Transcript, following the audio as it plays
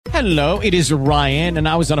Hello, it is Ryan, and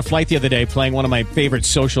I was on a flight the other day playing one of my favorite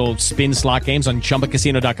social spin slot games on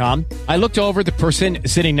ChumbaCasino.com. I looked over at the person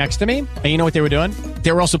sitting next to me, and you know what they were doing?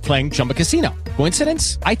 They were also playing Chumba Casino.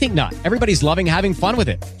 Coincidence? I think not. Everybody's loving having fun with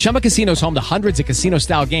it. Chumba Casino is home to hundreds of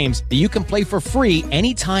casino-style games that you can play for free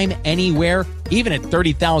anytime, anywhere, even at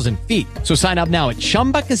 30,000 feet. So sign up now at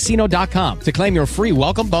ChumbaCasino.com to claim your free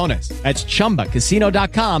welcome bonus. That's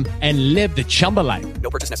ChumbaCasino.com and live the Chumba life.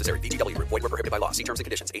 No purchase necessary. VGW. Void were prohibited by law. See terms and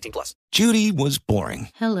conditions. 18+. Judy was boring.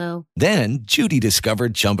 Hello. Then Judy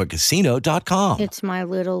discovered ChumbaCasino.com. It's my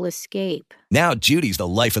little escape. Now Judy's the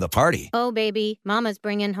life of the party. Oh, baby, mama's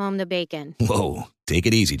bringing home the bacon. Whoa, take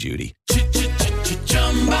it easy, Judy.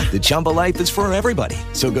 The Chumba life is for everybody.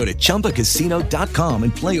 So go to ChumbaCasino.com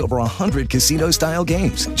and play over 100 casino-style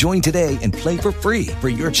games. Join today and play for free for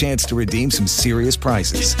your chance to redeem some serious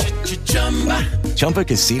prizes.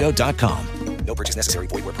 ChumbaCasino.com. No purchase necessary.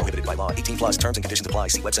 Void were prohibited by law. 18+. Terms and conditions apply.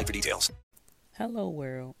 See website for details. Hello,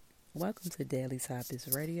 world. Welcome to Daily Topics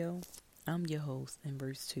Radio. I'm your host,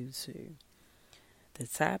 Embers Tutu. The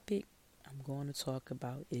topic I'm going to talk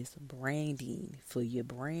about is branding for your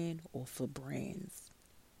brand or for brands.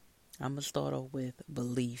 I'm going to start off with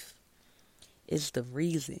belief. It's the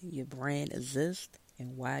reason your brand exists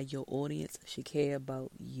and why your audience should care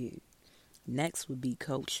about you. Next would be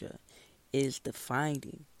culture. It's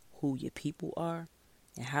defining who your people are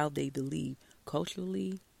and how they believe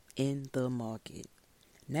culturally in the market.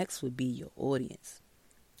 Next would be your audience.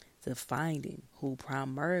 Defining who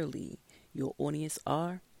primarily your audience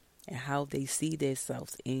are and how they see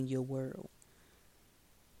themselves in your world.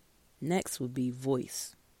 Next would be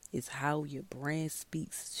voice. It's how your brand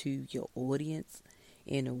speaks to your audience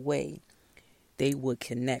in a way they would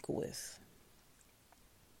connect with.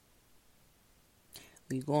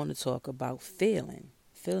 We're going to talk about feeling.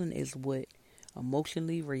 Feeling is what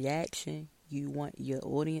emotionally reaction you want your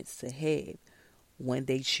audience to have when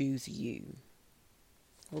they choose you.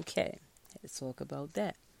 Okay, let's talk about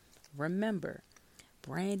that. Remember,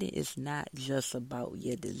 branding is not just about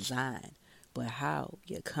your design, but how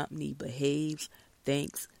your company behaves,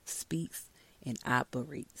 thinks, speaks, and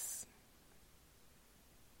operates.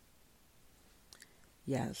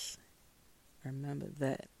 Yes, remember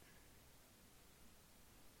that.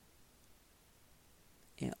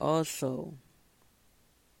 And also,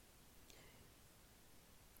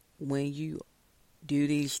 when you do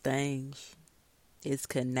these things, it's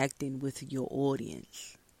connecting with your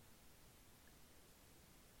audience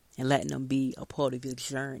and letting them be a part of your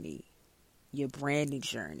journey, your branding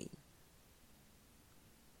journey.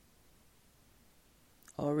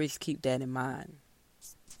 Always keep that in mind.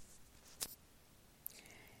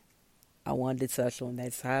 I wanted to touch on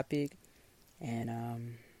that topic,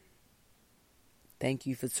 and thank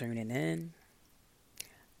you for tuning in.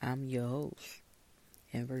 I'm your host,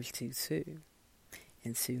 Embers Tutu.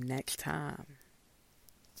 Until next time.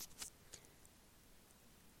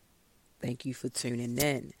 Thank you for tuning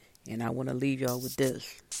in. And I want to leave y'all with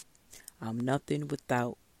this. I'm nothing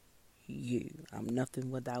without you. I'm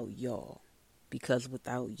nothing without y'all. Because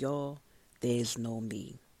without y'all, there's no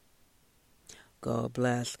me. God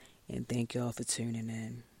bless. And thank y'all for tuning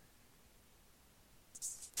in.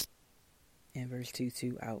 Embers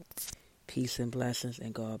Tutu out. Peace and blessings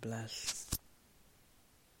and God bless.